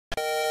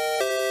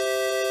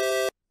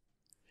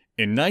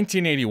In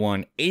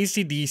 1981,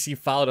 AC/DC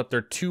followed up their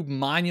two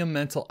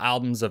monumental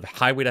albums of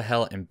Highway to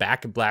Hell and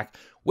Back in Black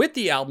with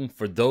the album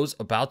For Those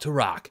About to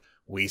Rock,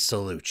 We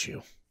Salute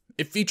You.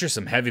 It features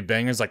some heavy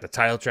bangers like the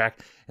title track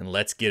and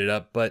Let's Get It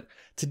Up, but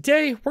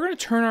today we're going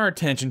to turn our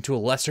attention to a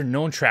lesser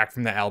known track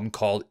from the album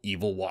called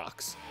Evil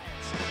Walks.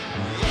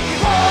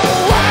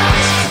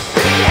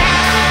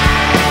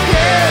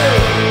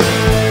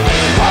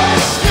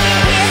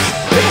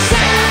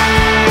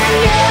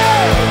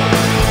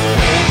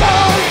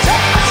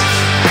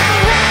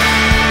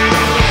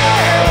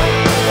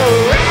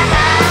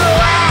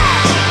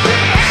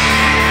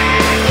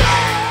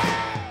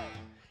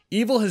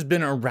 Evil has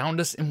been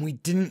around us and we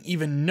didn't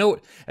even know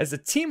it, as the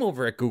team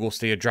over at Google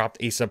Stadia dropped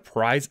a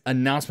surprise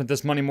announcement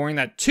this Monday morning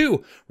that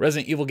 2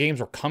 Resident Evil games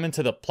were coming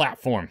to the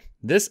platform.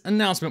 This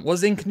announcement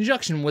was in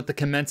conjunction with the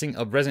commencing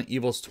of Resident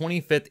Evil's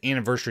 25th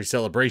anniversary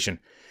celebration.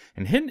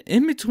 And hidden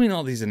in between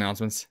all these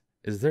announcements,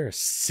 is there a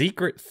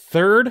secret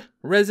third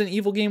Resident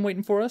Evil game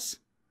waiting for us?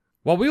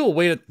 While we will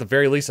wait at the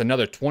very least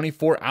another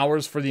 24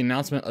 hours for the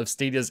announcement of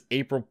Stadia's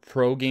April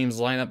Pro Games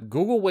lineup,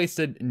 Google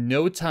wasted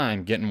no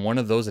time getting one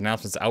of those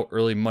announcements out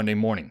early Monday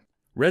morning.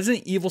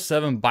 Resident Evil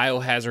VII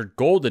Biohazard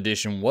Gold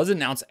Edition was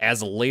announced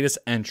as the latest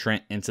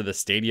entrant into the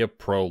Stadia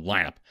Pro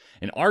lineup,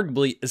 and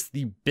arguably is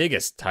the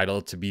biggest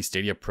title to be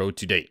Stadia Pro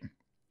to date.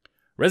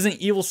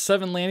 Resident Evil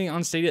 7 landing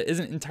on Stadia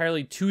isn't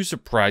entirely too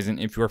surprising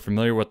if you are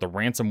familiar with the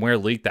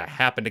ransomware leak that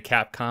happened to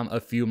Capcom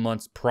a few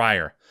months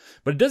prior.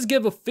 But it does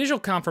give official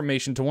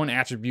confirmation to one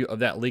attribute of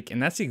that leak,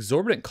 and that's the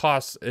exorbitant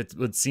costs it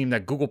would seem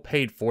that Google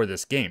paid for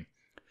this game.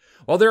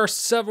 While there are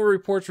several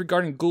reports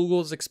regarding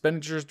Google's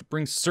expenditures to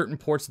bring certain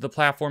ports to the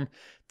platform,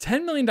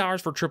 $10 million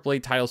for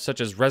AAA titles such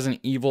as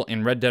Resident Evil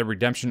and Red Dead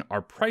Redemption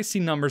are pricey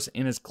numbers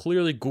and is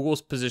clearly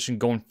Google's position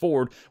going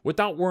forward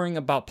without worrying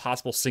about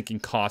possible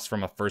sinking costs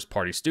from a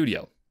first-party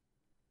studio.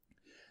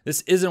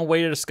 This isn't a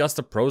way to discuss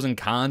the pros and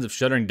cons of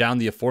shuttering down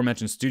the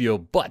aforementioned studio,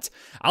 but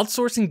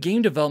outsourcing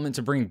game development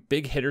to bring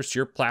big hitters to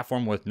your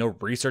platform with no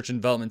research and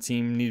development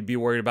team need to be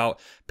worried about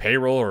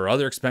payroll or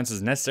other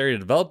expenses necessary to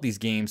develop these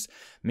games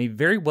may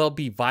very well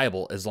be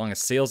viable as long as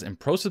sales and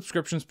pro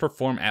subscriptions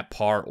perform at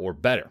par or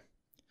better.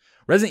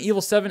 Resident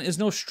Evil 7 is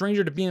no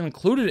stranger to being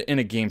included in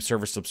a game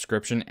service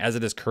subscription, as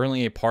it is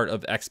currently a part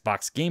of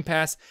Xbox Game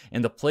Pass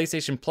and the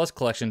PlayStation Plus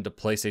collection to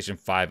PlayStation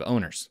 5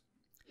 owners.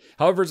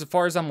 However, as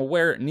far as I'm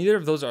aware, neither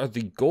of those are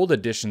the gold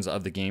editions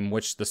of the game,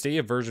 which the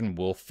Stadia version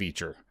will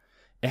feature.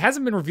 It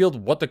hasn't been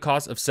revealed what the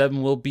cost of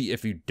 7 will be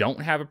if you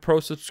don't have a pro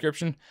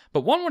subscription,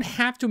 but one would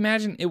have to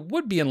imagine it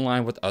would be in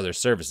line with other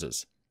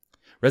services.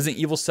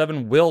 Resident Evil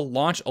 7 will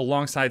launch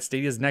alongside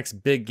Stadia's next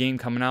big game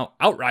coming out,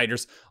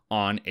 Outriders,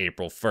 on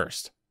April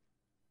 1st.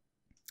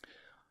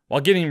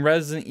 While getting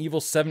Resident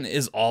Evil 7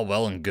 is all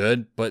well and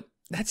good, but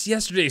that's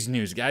yesterday's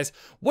news, guys.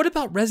 What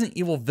about Resident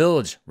Evil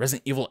Village,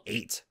 Resident Evil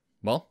 8?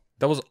 Well,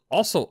 that was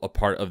also a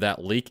part of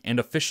that leak and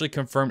officially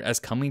confirmed as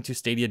coming to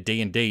Stadia day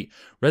and date.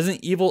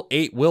 Resident Evil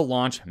 8 will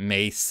launch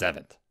May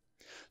 7th.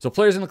 So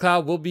players in the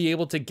cloud will be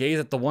able to gaze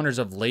at the wonders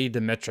of Lady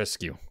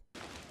Dimitrescu.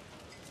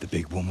 The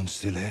big woman's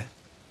still here?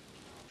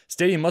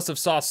 Stadia must have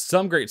saw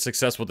some great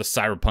success with the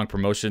Cyberpunk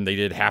promotion they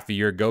did half a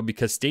year ago,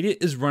 because Stadia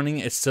is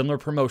running a similar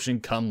promotion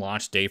come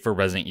launch day for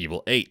Resident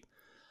Evil 8.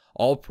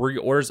 All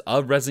pre-orders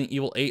of Resident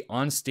Evil 8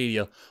 on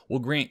Stadia will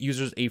grant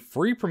users a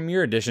free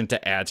Premier Edition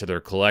to add to their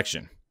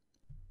collection.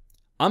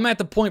 I'm at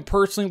the point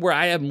personally where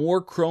I have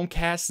more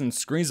Chromecasts and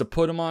screens to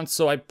put them on,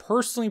 so I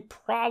personally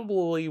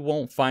probably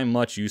won't find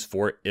much use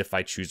for it if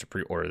I choose to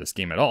pre-order this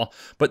game at all,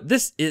 but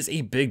this is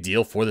a big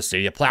deal for the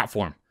Stadia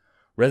platform.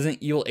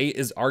 Resident Evil 8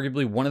 is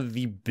arguably one of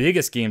the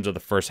biggest games of the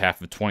first half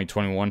of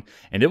 2021,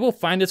 and it will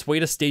find its way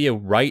to Stadia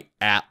right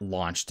at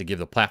launch to give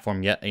the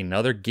platform yet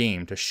another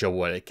game to show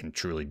what it can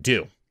truly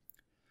do.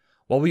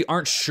 While we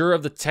aren't sure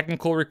of the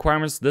technical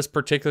requirements this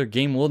particular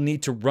game will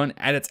need to run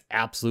at its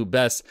absolute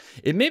best,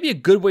 it may be a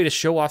good way to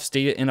show off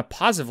Stadia in a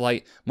positive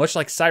light, much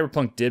like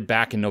Cyberpunk did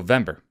back in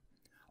November.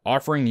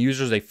 Offering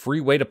users a free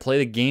way to play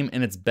the game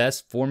in its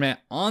best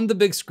format on the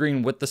big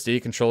screen with the Stadia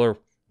controller,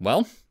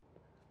 well,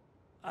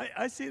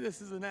 I see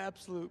this as an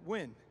absolute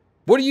win.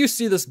 What do you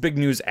see this big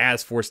news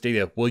as for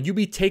Stadia? Will you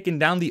be taking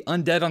down the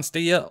undead on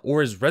Stadia,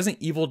 or is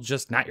Resident Evil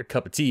just not your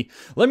cup of tea?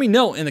 Let me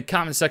know in the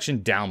comment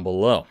section down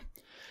below.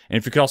 And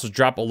if you could also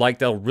drop a like,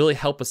 that'll really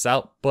help us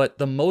out. But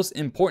the most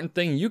important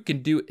thing you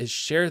can do is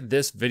share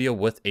this video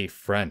with a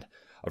friend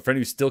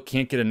who still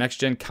can't get a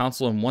next-gen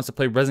console and wants to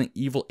play Resident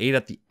Evil 8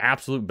 at the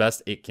absolute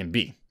best it can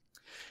be.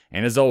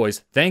 And as always,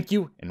 thank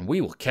you, and we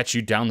will catch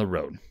you down the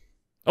road.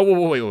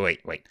 Oh,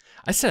 wait.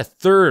 I said a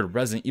third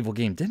Resident Evil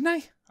game, didn't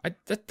I?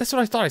 That's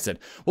what I thought I said.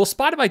 Well,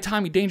 spotted by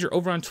Tommy Danger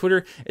over on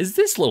Twitter is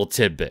this little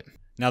tidbit.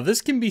 Now,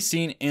 this can be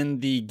seen in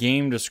the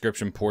game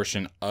description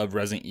portion of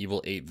Resident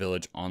Evil 8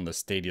 Village on the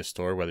Stadia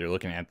store, whether you're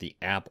looking at the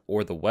app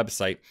or the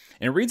website,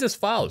 and it reads as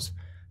follows.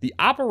 The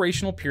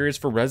operational periods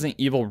for Resident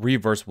Evil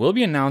Reverse will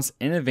be announced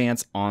in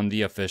advance on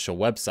the official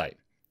website.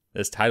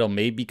 This title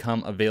may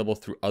become available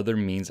through other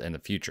means in the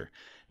future.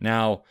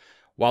 Now,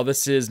 While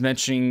this is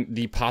mentioning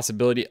the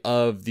possibility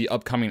of the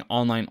upcoming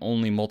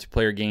online-only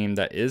multiplayer game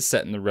that is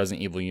set in the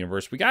Resident Evil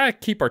universe, we gotta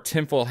keep our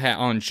tinfoil hat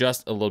on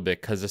just a little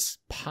bit because it's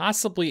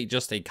possibly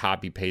just a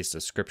copy-paste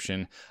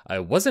description.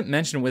 It wasn't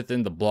mentioned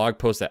within the blog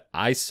post that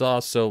I saw,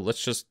 so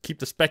let's just keep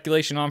the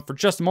speculation on for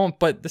just a moment,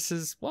 but this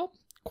is, well,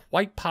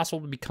 quite possible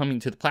to be coming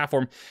to the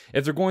platform.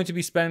 If they're going to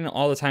be spending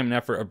all the time and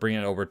effort of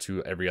bringing it over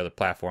to every other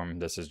platform,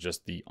 this is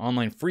just the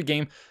online free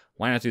game.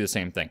 Why not do the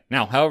same thing?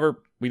 Now,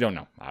 however, we don't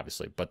know,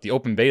 obviously, but the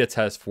open beta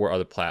test for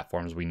other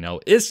platforms we know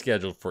is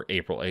scheduled for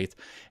April 8th,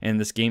 and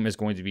this game is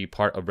going to be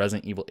part of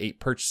Resident Evil 8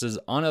 purchases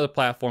on other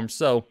platforms,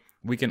 so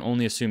we can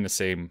only assume the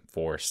same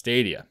for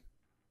Stadia.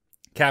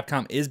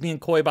 Capcom is being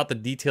coy about the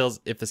details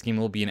if this game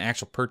will be an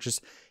actual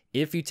purchase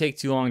if you take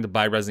too long to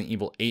buy Resident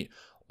Evil 8,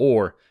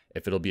 or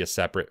if it'll be a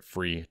separate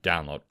free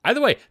download.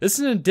 Either way, this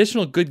is an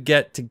additional good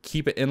get to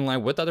keep it in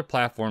line with other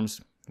platforms,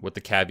 with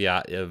the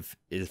caveat of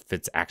if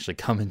it's actually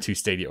coming to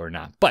Stadia or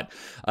not. But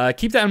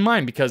keep that in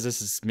mind because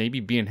this is maybe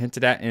being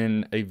hinted at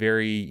in a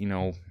very,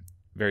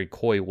 very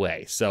coy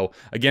way. So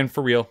again,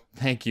 for real,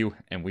 thank you,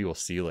 and we will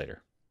see you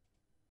later.